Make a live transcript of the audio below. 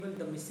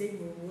mistake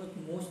what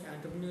most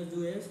entrepreneurs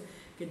do is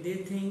that they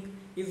think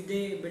if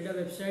they build a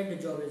website, the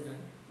job is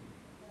done.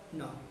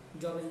 No,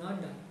 job is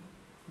not done.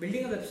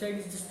 Building a website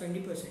is just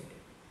 20%.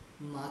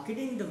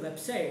 Marketing the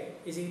website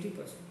is 80%.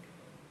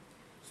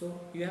 So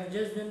you have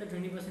just done the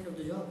 20% of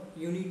the job.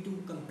 You need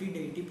to complete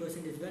the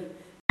 80% as well.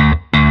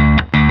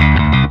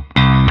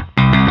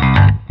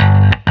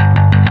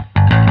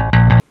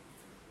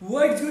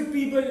 What's good,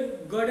 people?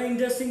 Got an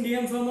interesting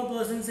DM from a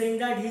person saying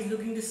that he's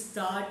looking to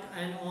start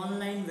an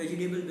online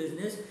vegetable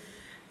business.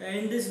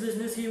 In this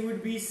business, he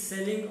would be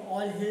selling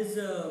all his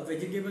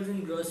vegetables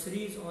and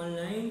groceries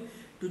online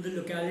to the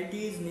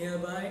localities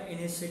nearby in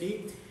his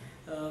city.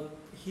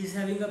 He's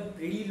having a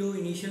really low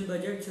initial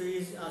budget, so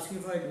he's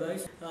asking for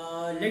advice.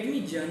 Let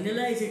me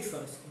generalize it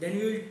first, then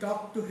we will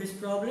talk to his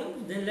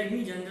problems. Then let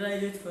me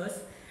generalize it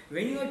first.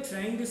 When you are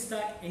trying to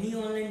start any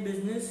online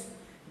business,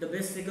 the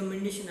best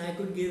recommendation I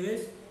could give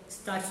is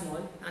start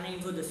small and aim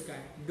for the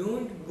sky.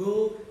 Don't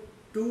go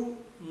too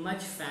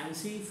much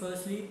fancy.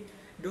 Firstly,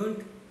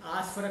 don't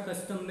ask for a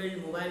custom built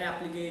mobile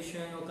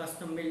application or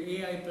custom built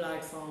AI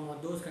platform or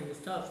those kind of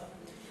stuff.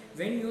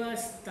 When you are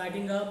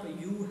starting up,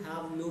 you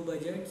have low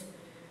budgets.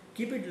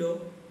 Keep it low.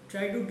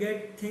 Try to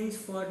get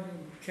things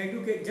try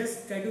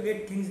to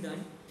get things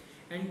done,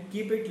 and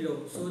keep it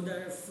low. So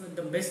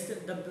the best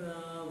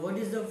what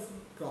is the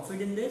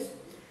profit in this?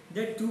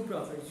 There are two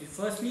profits.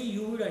 Firstly,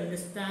 you would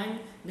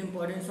understand the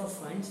importance of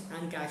funds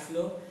and cash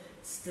flow.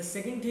 The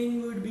second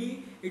thing would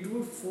be it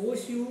would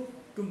force you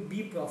to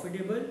be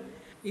profitable.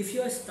 If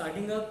you are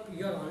starting up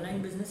your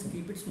online business,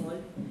 keep it small.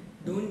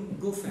 Don't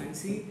go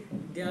fancy.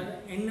 There are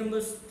n number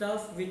of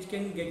stuff which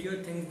can get your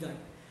things done.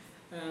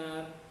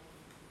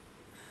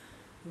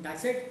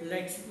 That's it.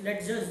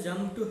 Let's just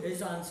jump to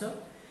his answer.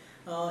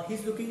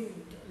 He's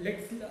looking.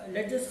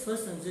 Let's just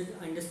first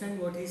understand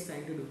what he's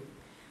trying to do.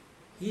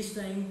 He's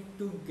trying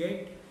to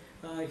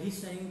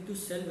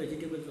sell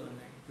vegetables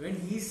online. When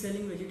he's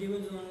selling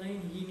vegetables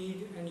online, he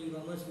needs an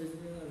e-commerce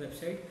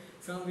website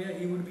from where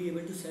he would be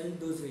able to sell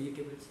those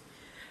vegetables.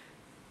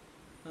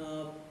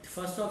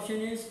 First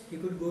option is he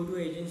could go to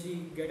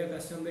agency, get a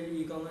custom built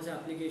e-commerce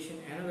application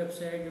and a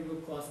website. It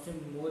would cost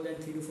him more than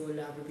 3 to 4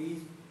 lakh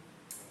rupees.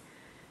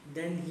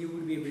 Then he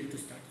would be able to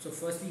start. So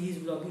firstly, he's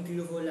blocking 3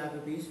 to 4 lakh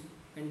rupees,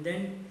 and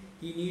then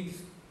he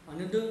needs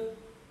another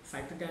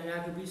 5 to 10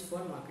 lakh rupees for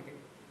marketing.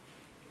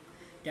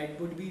 That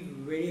would be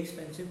very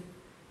expensive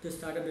to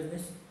start a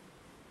business,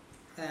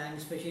 and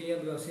especially a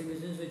grocery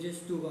business which is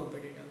too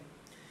competitive.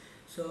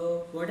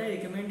 So what I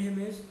recommend him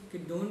is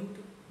don't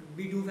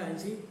be too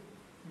fancy.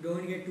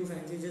 Don't get too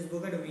fancy. Just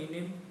book a domain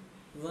name.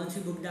 Once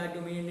you book that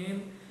domain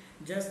name,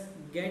 just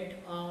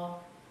get a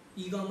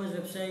e-commerce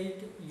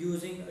website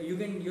using. You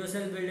can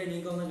yourself build an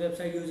e-commerce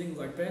website using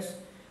WordPress,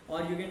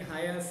 or you can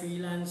hire a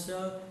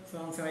freelancer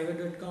from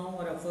Fiverr.com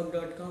or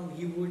Upwork.com.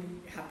 He would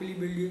happily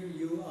build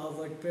you a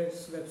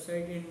WordPress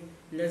website in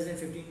less than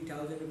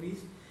 15,000 rupees.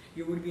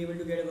 You would be able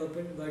to get a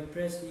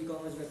WordPress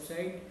e-commerce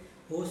website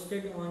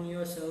hosted on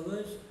your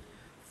servers.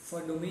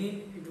 For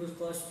domain, it would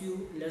cost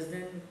you less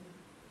than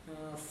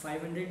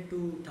 500 to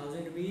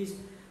 1000 rupees.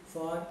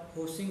 For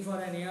hosting for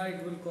an AR,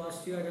 it will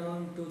cost you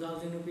around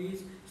 2000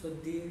 rupees. So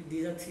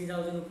these are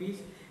 3000 rupees,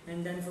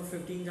 and then for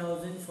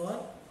 15,000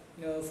 for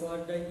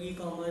the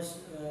e-commerce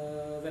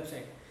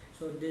website.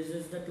 So this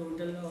is the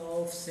total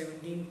of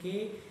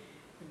 17k.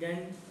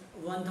 Then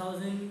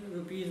 1000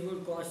 rupees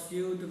would cost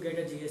you to get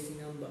a GST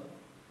number.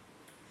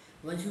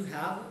 Once you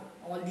have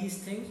all these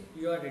things,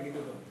 you are ready to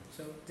go.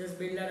 So just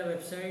build a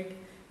website,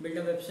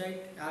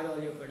 add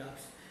all your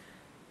products.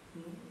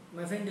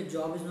 My friend, the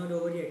job is not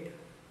over yet.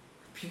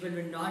 People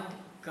will not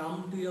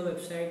come to your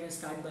website and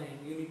start buying.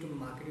 You need to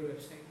market your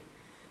website.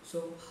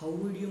 So how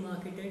would you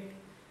market it?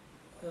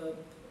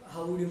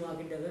 How would you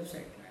market the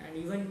website? And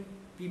even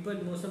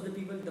most of the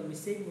people, the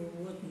mistake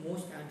what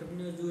most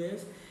entrepreneurs do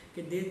is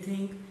that they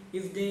think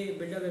if they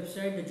build a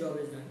website, the job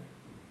is done.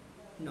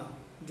 No,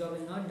 job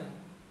is not done.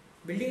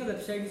 Building a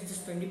website is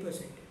just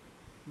 20%.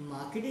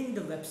 Marketing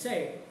the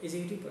website is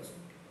 80%.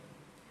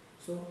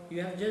 So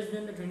you have just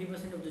done the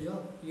 20% of the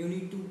job. You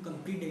need to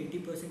complete the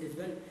 80% as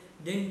well.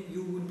 Then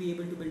you would be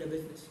able to build a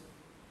business.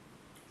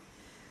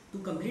 To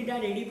complete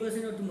that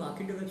 80% or to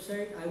market the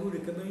website, I would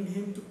recommend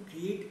him to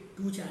create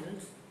two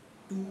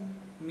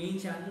main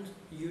channels,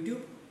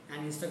 YouTube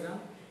and Instagram.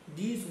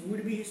 These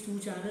would be his two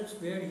channels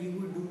where he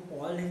would do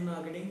all his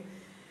marketing.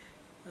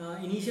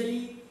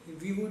 Initially,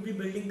 we would be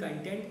building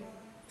content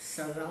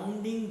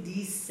surrounding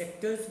these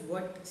sectors.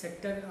 What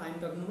sector I am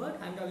talking about?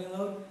 I am talking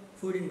about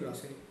food and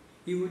grocery.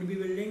 He would be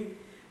building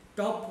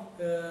top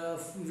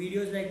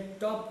videos like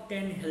top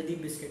 10 healthy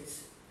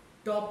biscuits,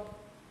 top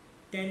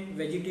 10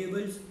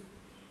 vegetables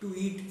to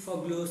eat for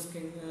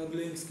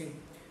glowing skin,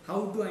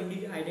 how to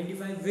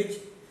identify which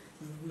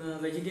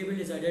vegetable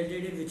is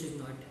adulterated, which is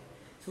not.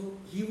 So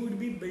he would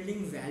be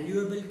building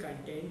valuable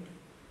content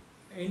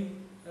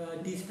in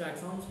these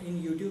platforms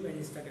in YouTube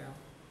and Instagram.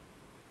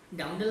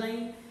 Down the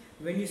line,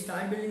 when you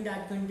start building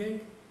that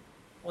content,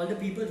 all the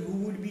people who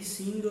would be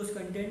seeing those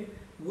content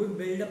would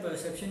build a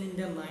perception in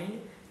their mind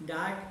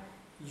that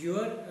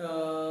your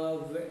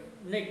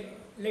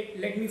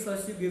let me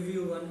first give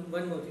you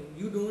one more thing.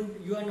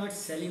 You are not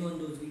selling on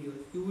those videos.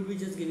 You would be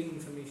just giving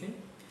information.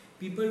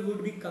 People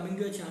would be coming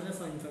to your channel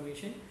for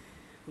information.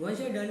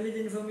 Once you're done with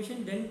the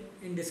information, then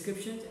in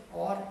descriptions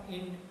or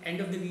in end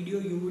of the video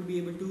you would be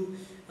able to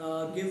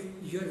give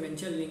your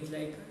venture links,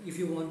 like if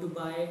you want to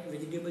buy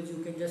vegetables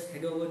you can just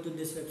head over to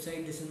this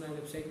website, this is my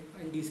website,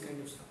 and these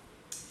kind of stuff.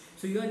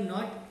 So you are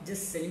not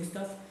just selling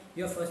stuff,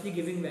 you are firstly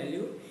giving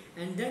value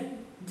and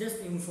then just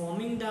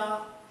informing the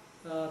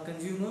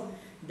consumer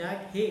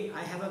that hey,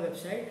 I have a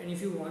website and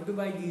if you want to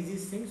buy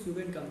these things you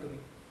can come to me.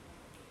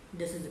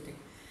 This is the thing.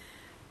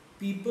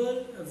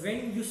 People,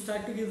 when you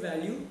start to give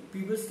value,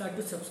 people start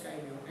to subscribe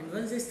you, and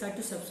once they start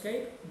to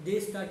subscribe, they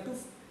start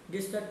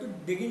to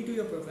dig into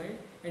your profile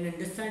and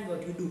understand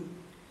what you do.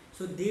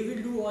 So they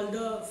will do all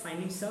the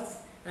finding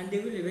stuff and they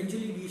will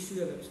eventually reach to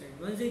your website.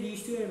 Once they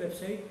reach to your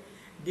website,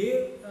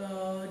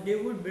 they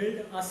would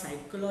build a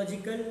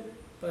psychological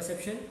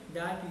perception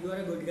that you are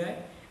a good guy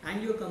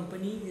and your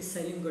company is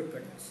selling good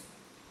products.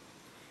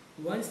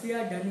 Once they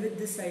are done with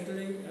this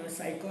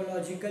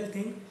psychological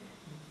thing,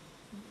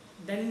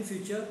 then in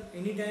future,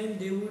 anytime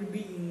they would be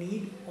in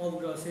need of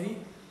grocery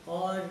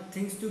or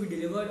things to be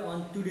delivered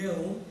onto their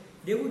home,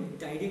 they would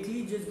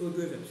directly just go to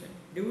your website.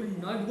 They would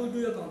not go to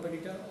your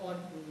competitor or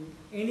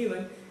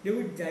anyone. They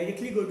would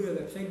directly go to your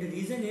website. The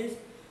reason is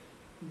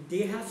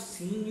they have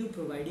seen you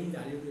providing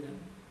value to them,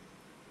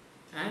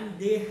 and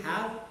they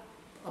have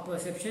a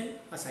perception,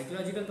 a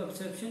psychological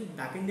perception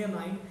back in their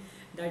mind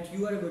that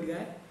you are a good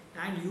guy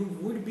and you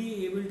would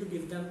be able to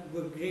give them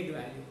great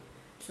value.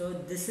 So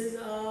this is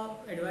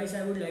advice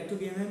I would like to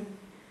give him.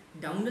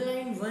 Down the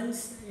line,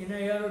 once in a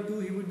year or two,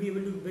 he would be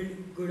able to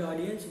build good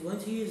audience.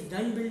 Once he is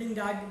done building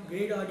that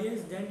great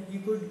audience, then he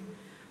could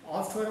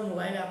opt for a mobile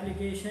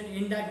application.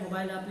 In that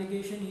mobile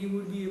application, he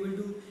would be able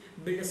to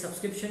build a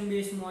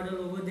subscription-based model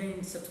over there.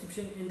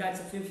 In that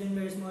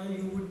subscription-based model,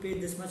 you would pay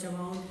this much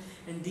amount,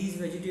 and these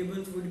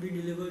vegetables would be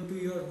delivered to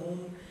your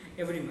home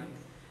every month.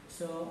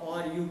 So,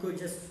 or you could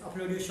just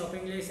upload your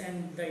shopping list,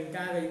 and the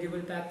entire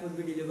vegetable pack would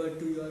be delivered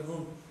to your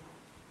home.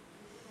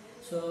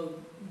 So,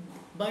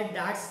 but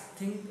that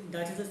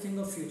is the thing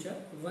of future.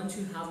 Once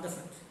you have the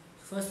funds,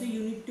 firstly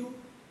you need to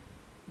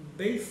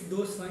build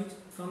those funds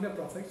from your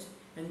profits,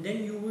 and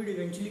then you would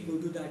eventually go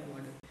to that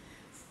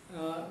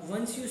model.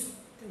 Once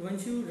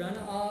you run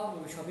a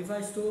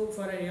Shopify store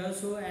for a year or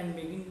so and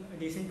making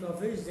decent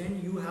profits,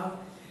 then you have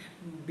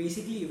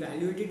basically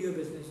evaluated your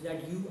business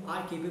that you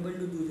are capable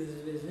to do this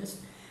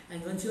business.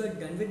 And once you are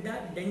done with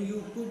that, then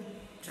you could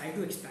try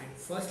to expand.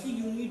 Firstly,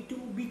 you need to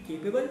be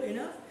capable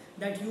enough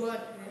that you are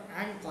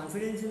and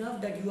confidence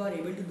enough that you are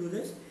able to do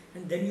this,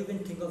 and then you can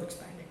think of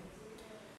expanding.